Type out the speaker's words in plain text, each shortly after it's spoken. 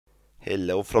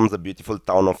Hello from the beautiful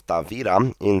town of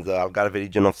Tavira in the Algarve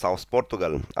region of South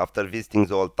Portugal. After visiting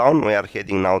the old town, we are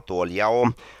heading now to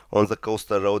Olhão on the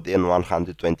coastal road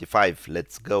N125.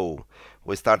 Let's go!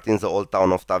 We start in the old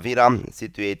town of Tavira,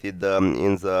 situated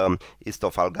in the east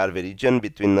of Algarve region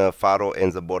between Faro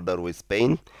and the border with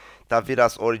Spain.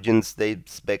 Tavira's origins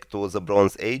dates back to the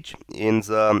Bronze Age. In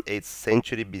the 8th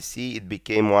century BC, it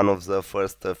became one of the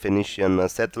first Phoenician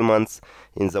settlements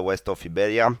in the west of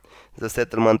Iberia. The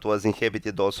settlement was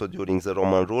inhabited also during the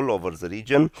Roman rule over the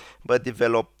region, but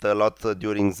developed a lot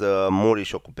during the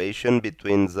Moorish occupation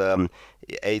between the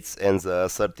 8th and the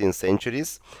 13th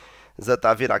centuries. The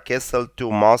Tavira castle,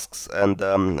 two mosques and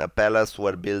a palace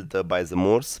were built by the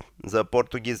Moors. The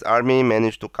Portuguese army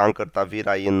managed to conquer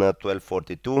Tavira in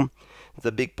 1242.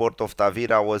 The big port of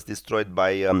Tavira was destroyed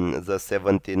by the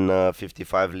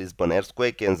 1755 Lisbon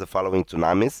earthquake and the following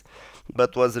tsunamis,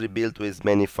 but was rebuilt with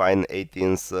many fine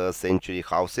 18th century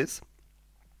houses.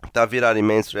 Tavira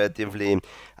remains relatively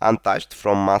untouched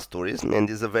from mass tourism and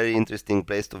is a very interesting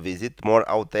place to visit, more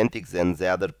authentic than the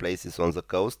other places on the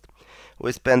coast.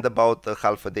 We spent about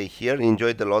half a day here,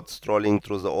 enjoyed a lot strolling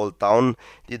through the old town,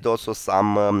 did also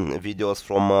some videos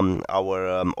from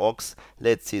our ox.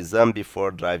 Let's see them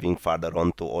before driving further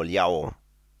on to Olhão.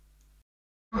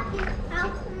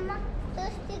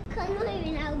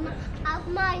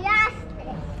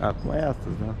 Acum e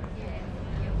astăzi, da?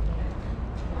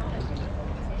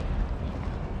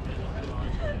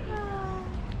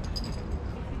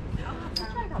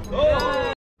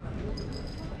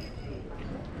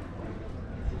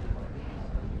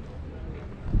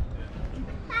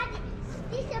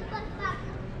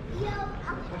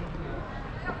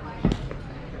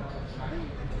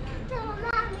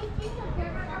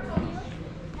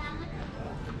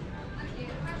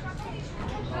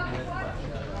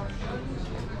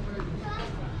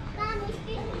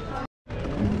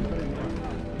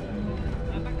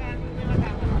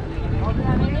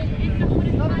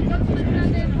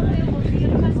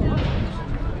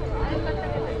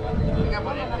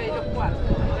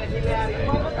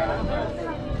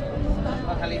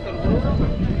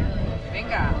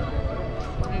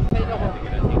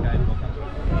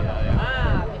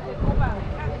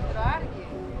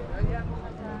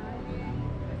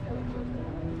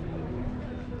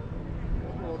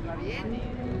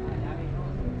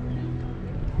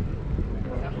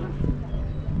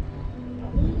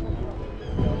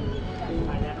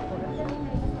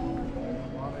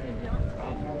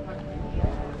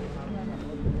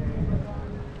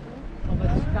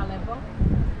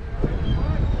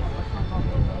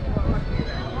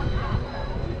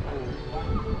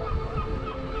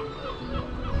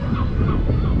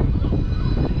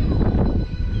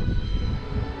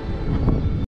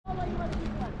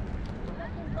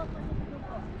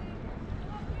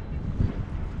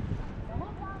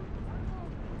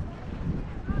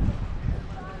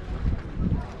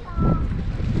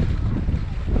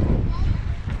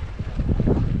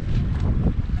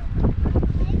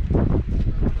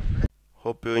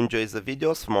 Hope you enjoy the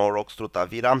videos from our walks through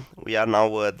Tavira. We are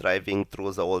now driving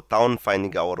through the old town,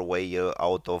 finding our way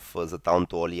out of the town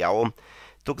to Olhão.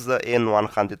 Took the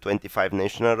N125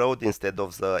 national road instead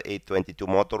of the 822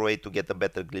 motorway to get a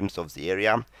better glimpse of the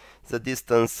area. The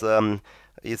distance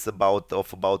is about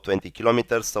 20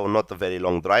 kilometers, so not a very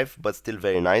long drive, but still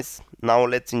very nice. Now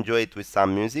let's enjoy it with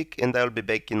some music, and I'll be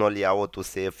back in Olhão to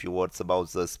say a few words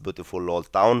about this beautiful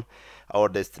old town, our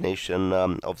destination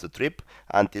of the trip.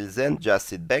 Until then, just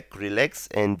sit back, relax,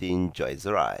 and enjoy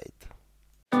the ride.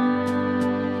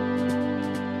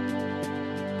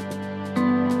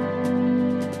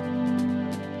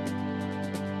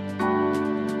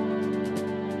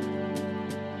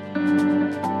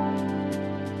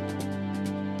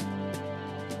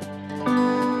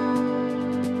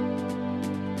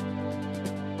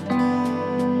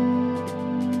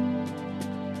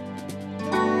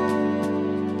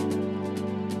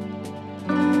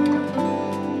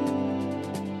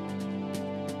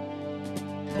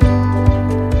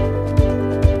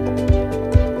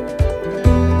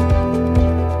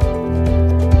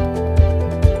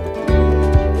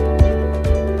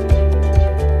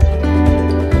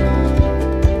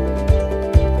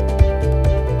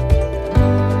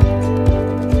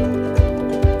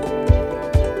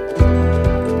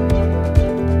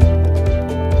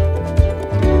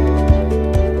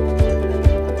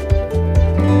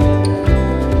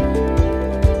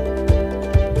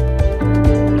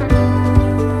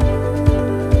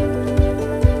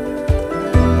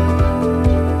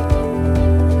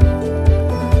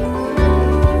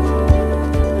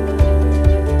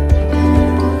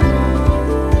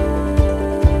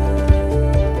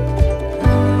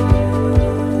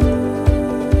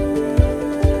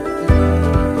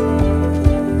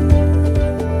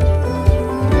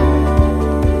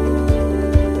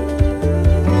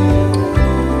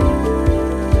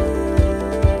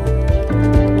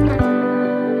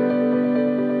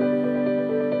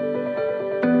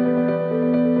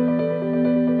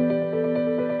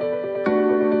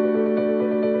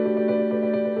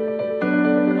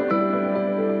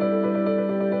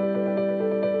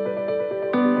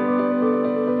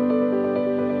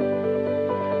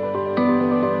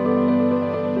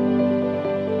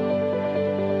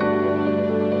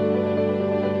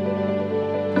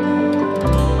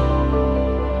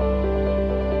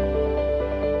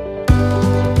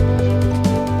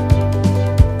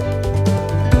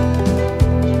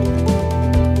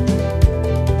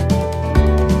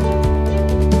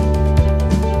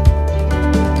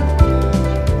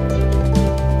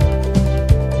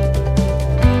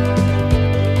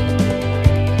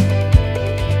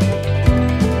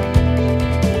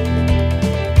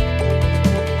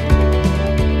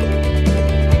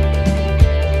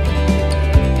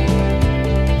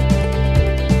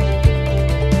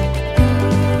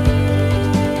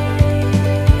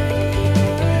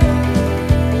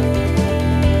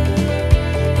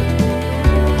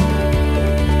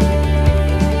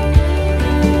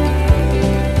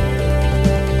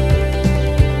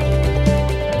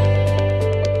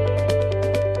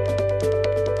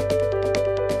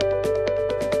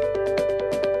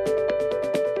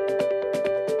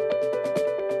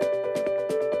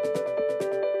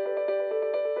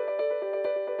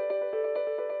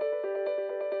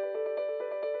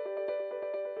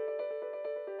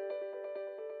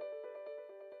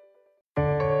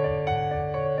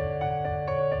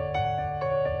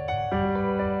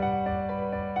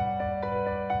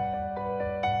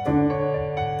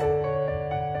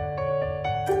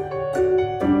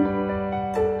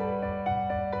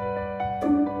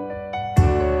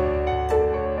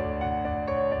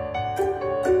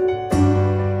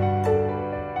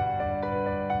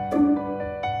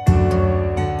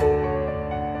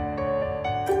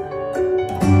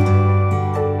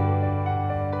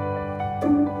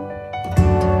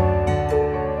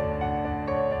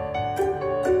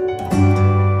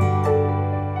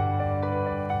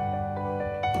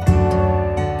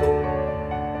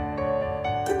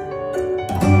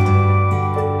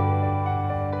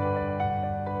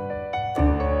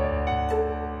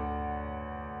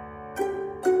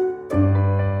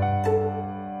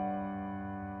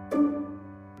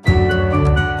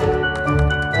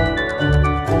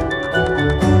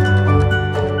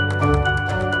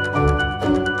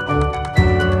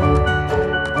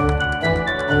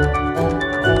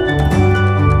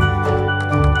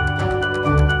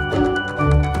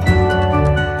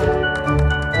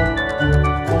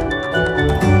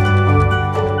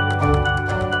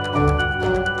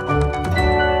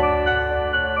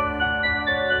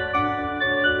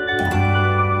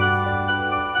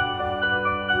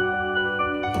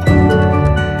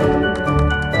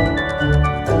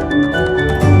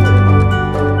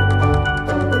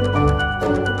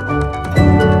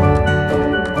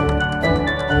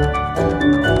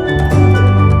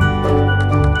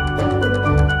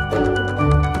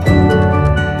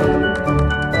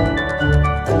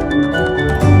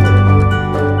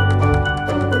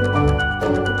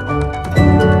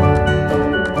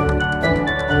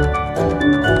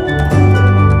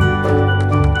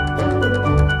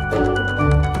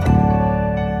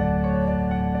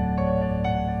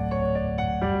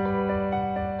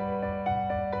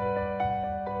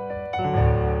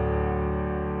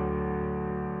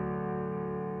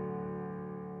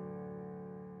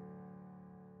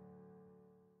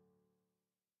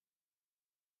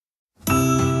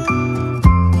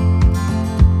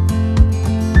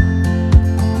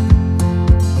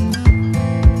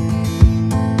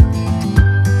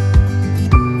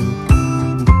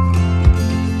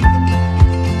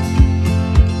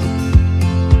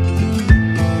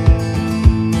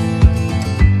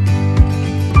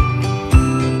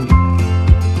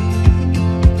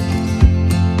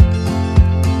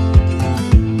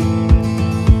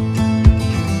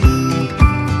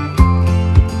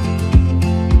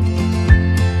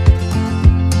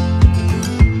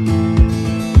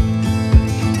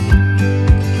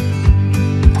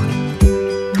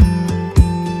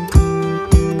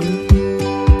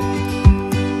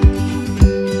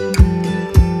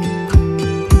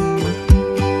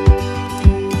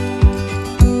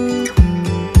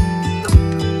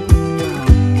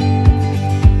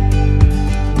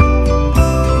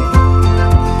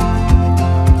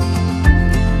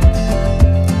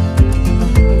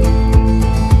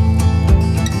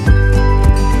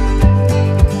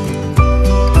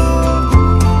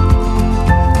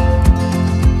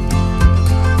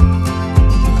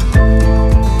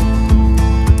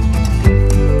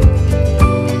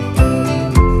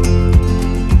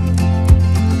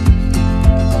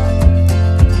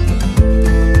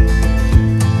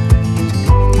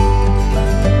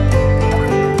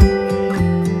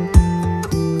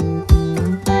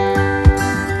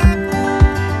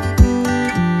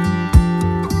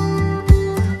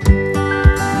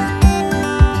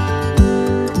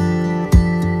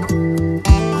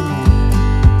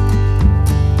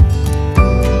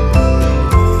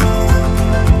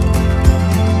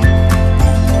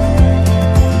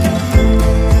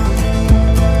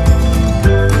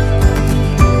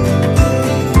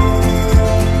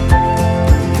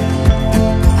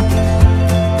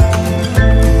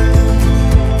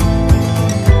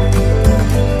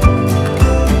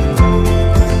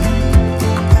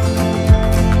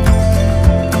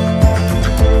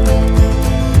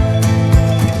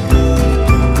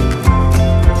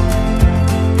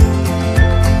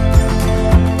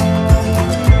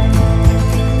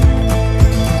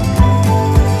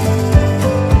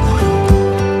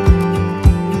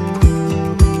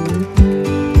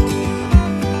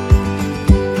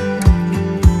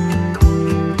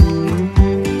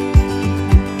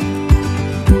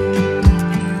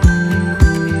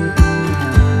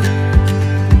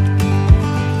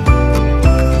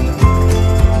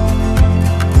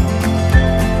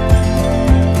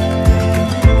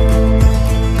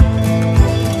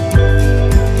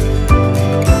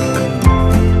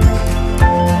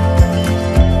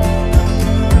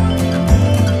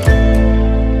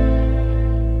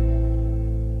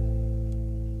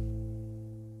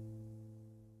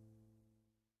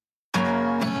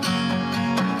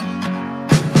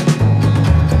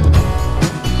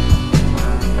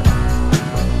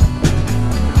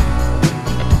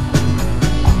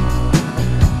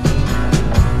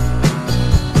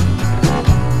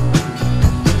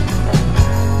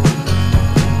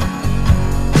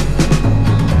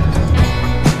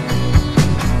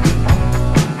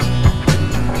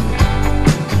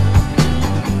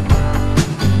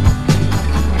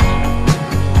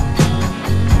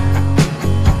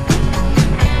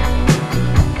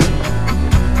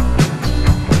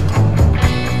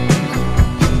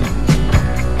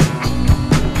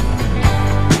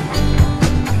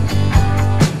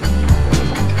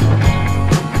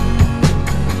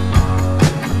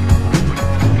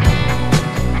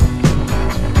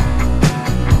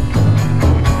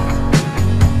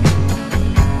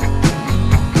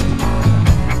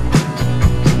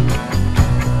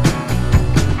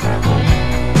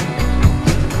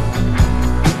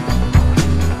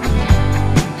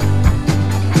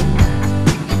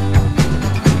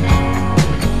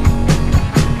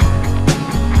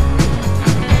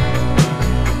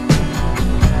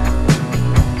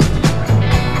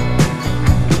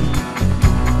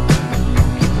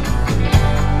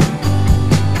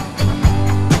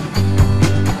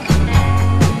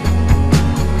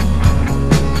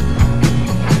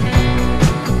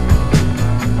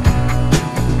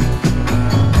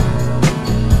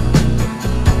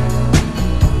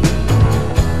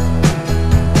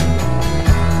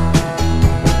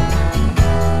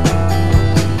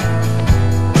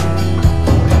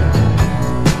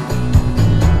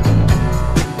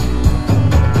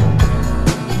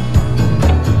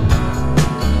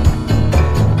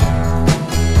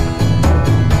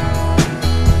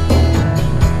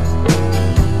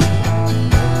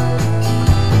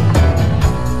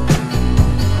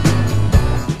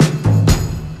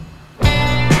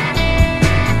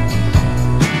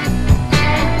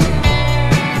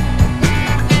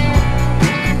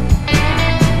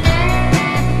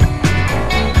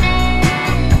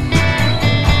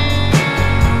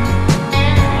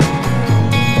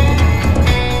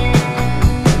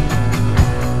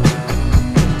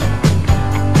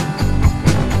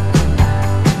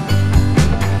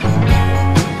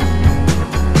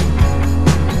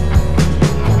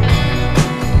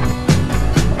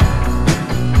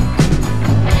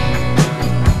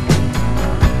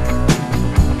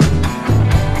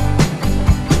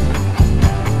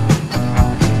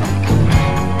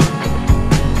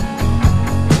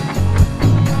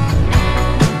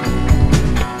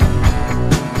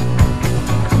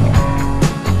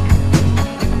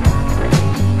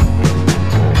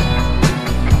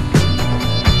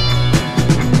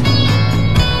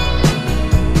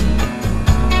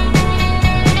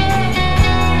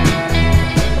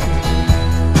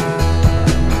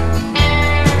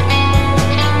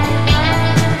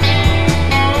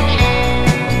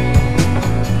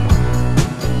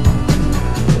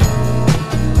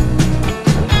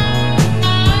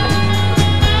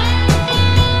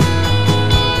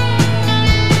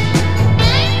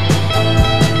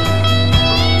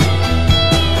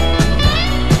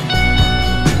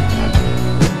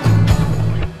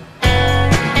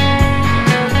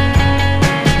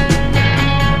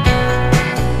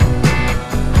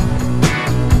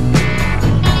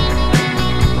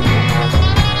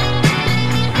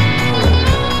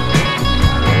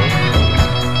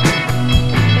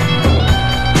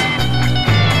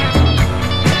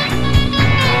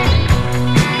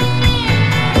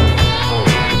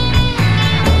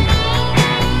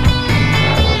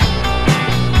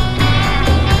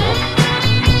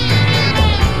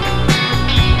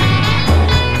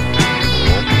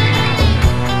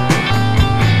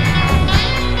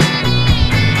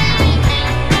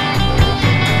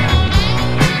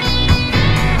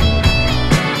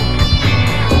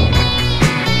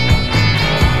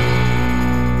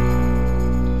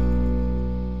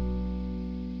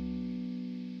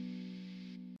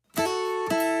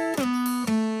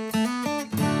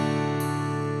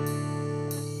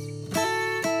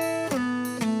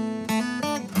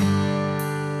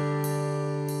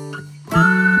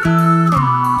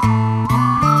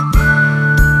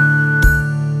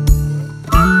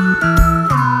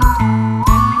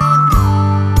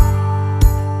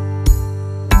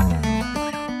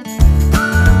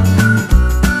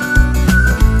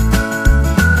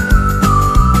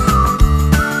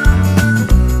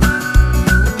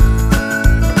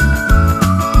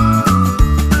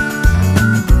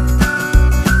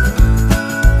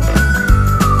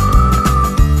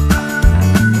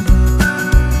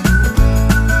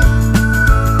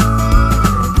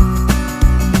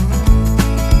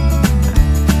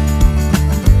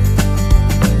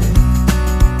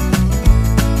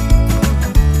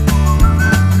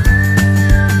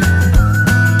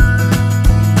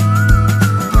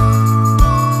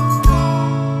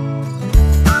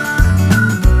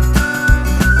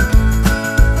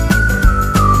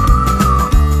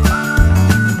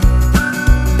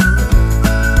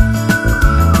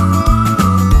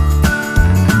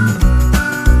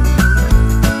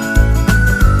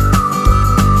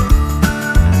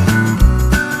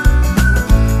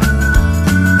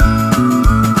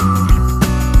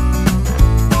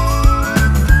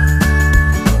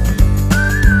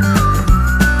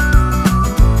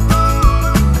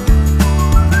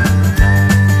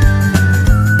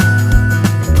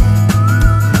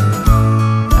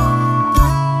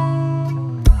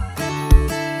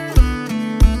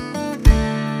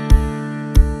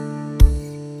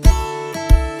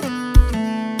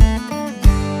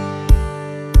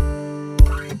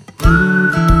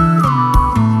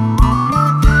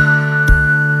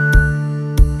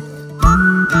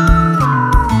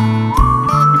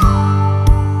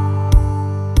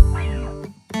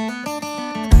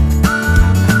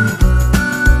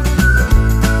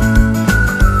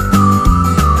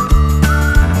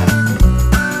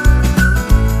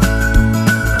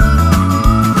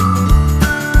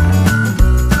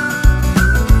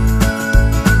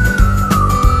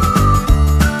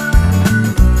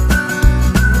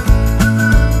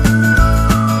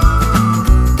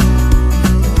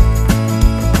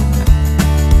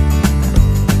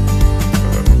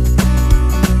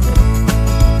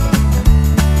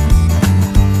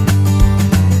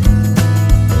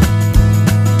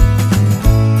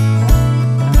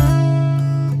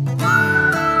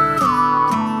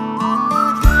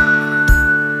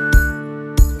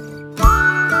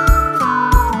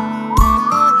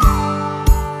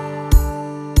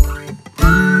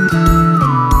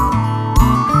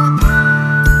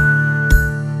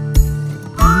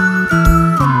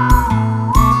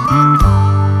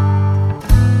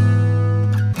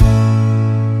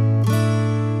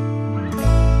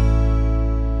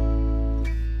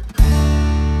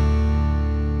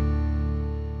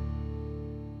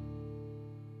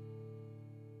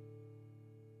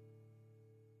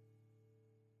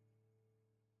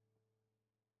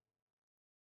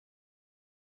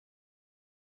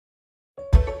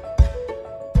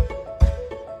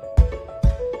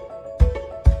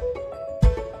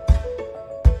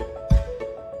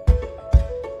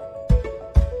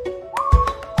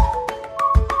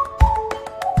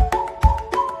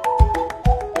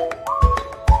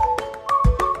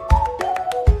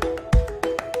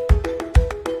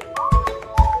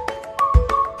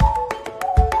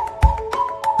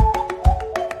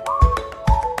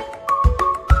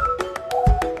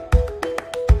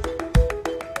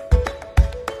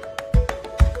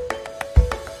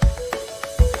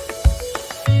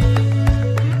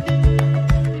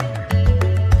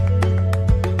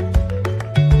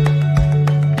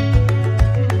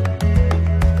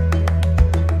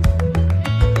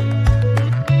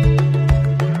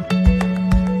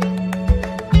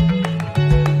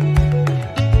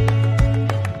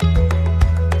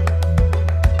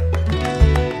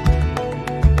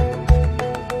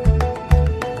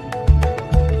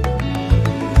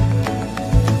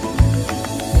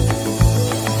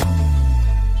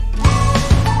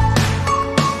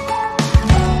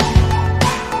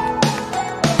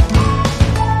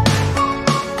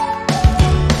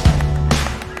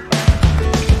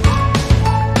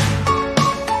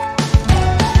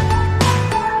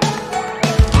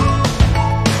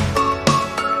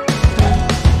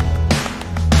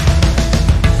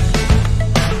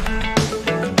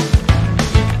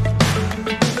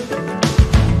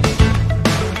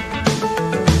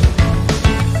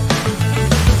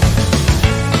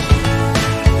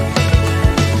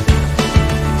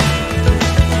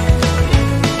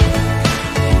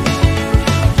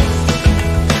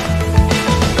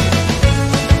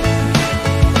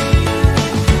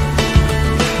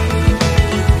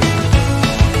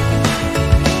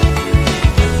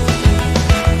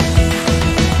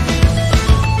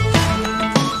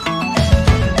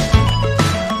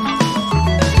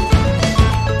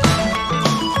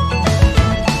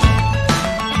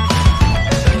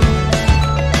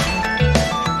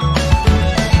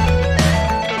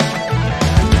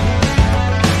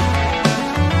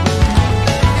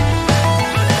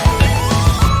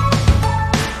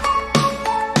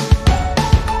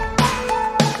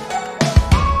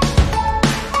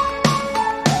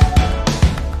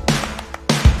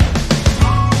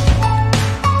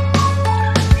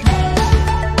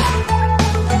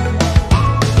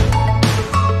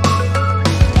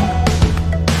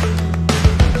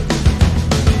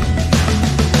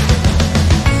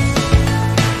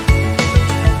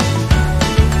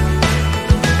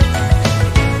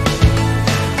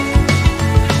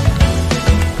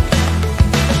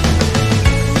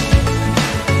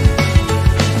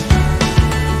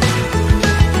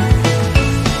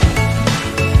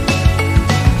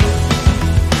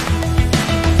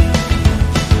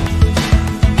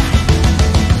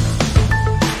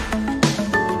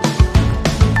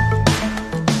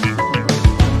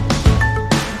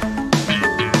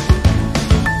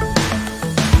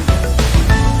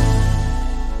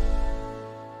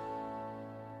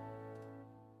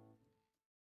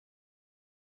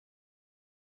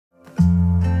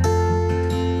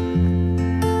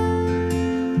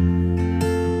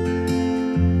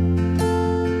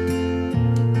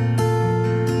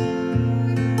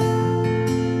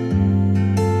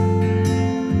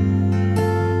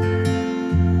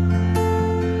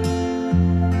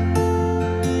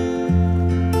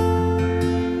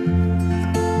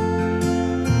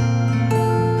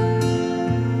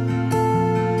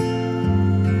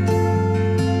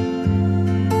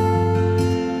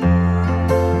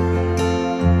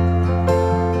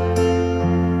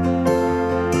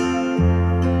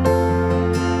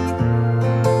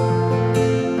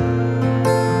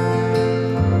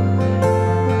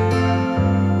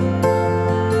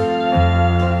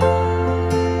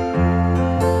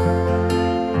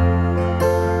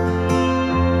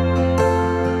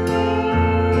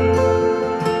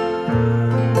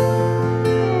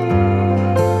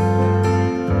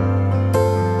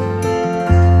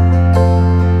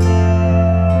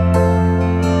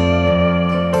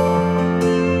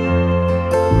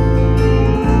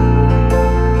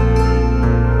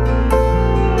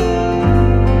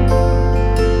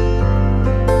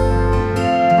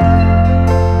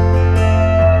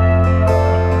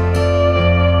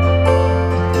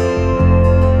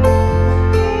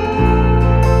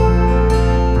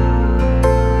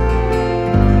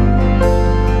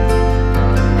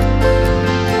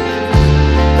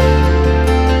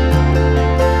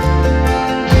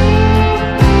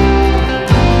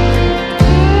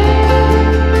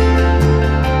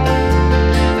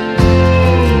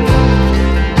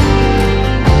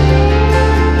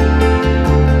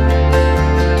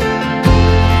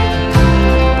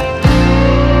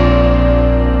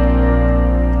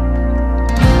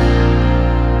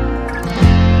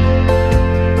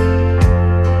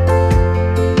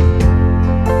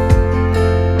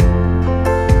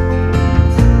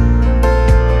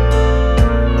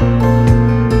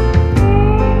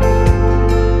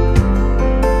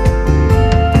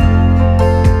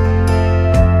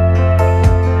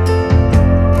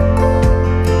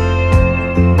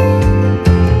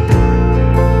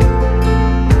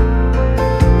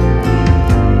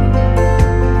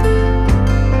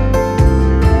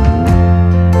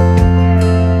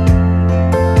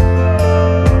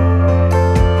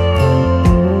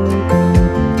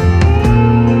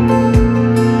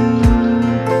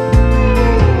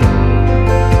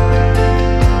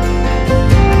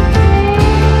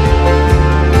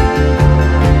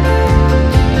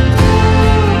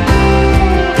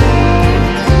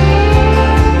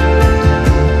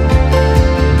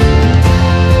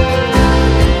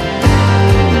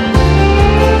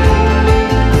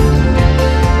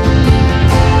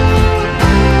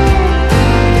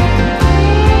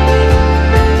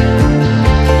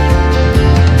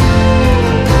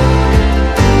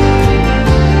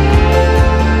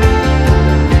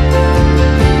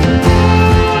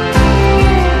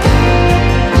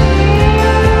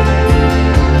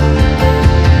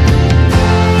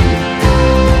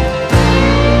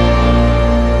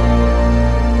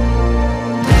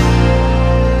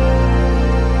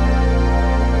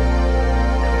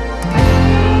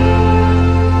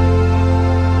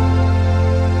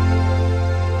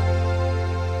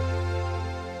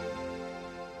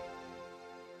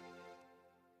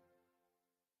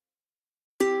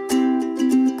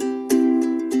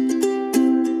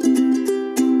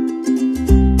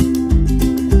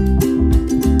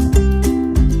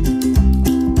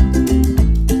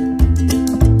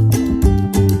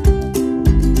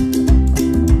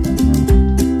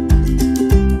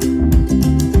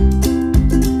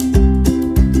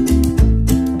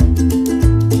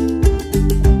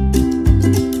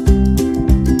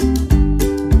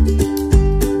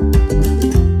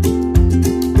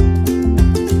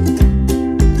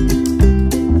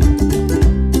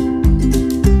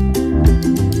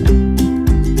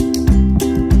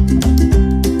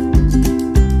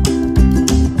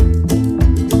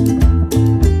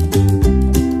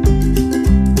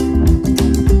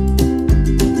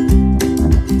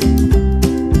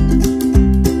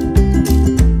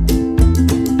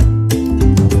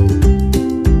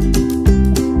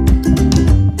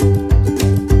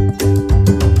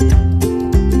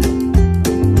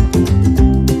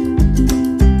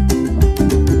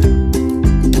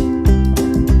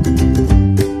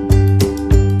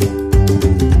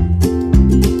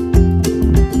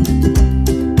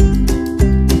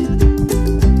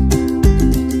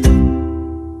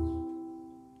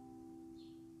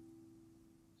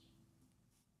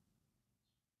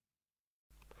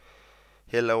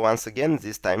 Hello once again,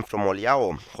 this time from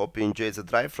Olhão. Hope you enjoyed the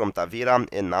drive from Tavira,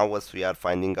 and now as we are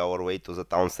finding our way to the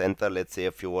town center, let's say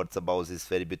a few words about this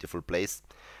very beautiful place.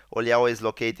 Olhão is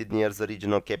located near the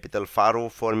regional capital Faro,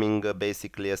 forming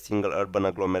basically a single urban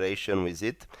agglomeration with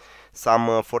it.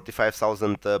 Some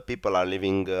 45,000 people are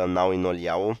living now in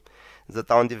Olhão. The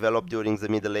town developed during the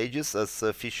Middle Ages as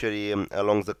fishery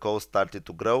along the coast started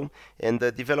to grow and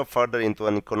developed further into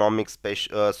an economic,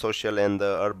 social and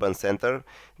urban center.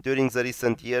 During the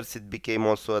recent years it became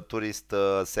also a tourist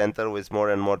center with more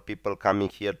and more people coming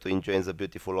here to enjoy the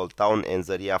beautiful old town and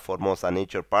the Ria Formosa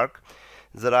Natural Park.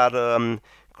 There are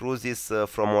cruises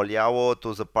from Olhão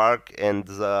to the park and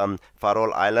the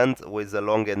Farol Island with a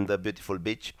long and beautiful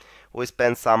beach. We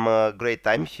spent some great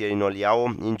time here in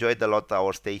Olhão, enjoyed a lot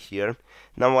our stay here.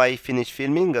 Now I finished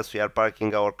filming as we are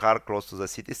parking our car close to the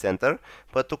city center,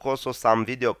 but took also some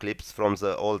video clips from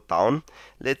the old town.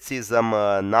 Let's see them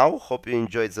now. Hope you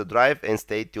enjoyed the drive and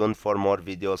stay tuned for more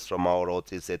videos from our road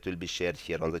trips that will be shared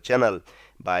here on the channel.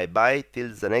 Bye bye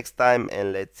till the next time,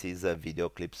 and let's see the video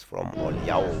clips from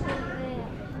Olhão.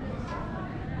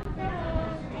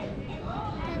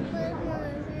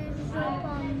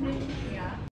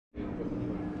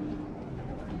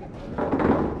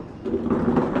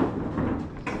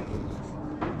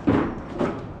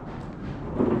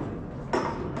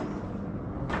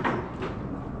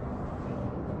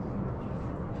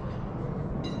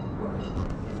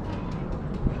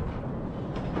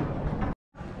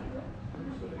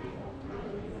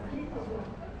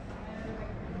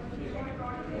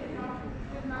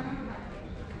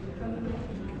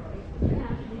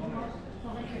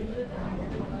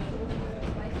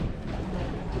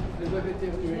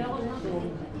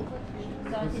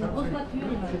 C'est une grosse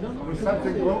voiture.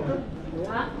 Something broken?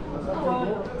 Hein?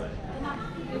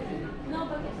 Non,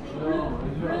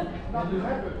 pas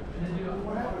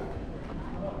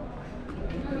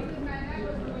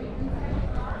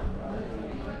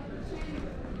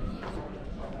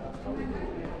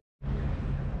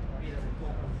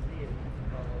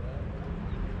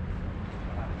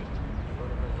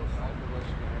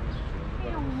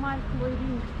É um marco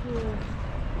loirinho que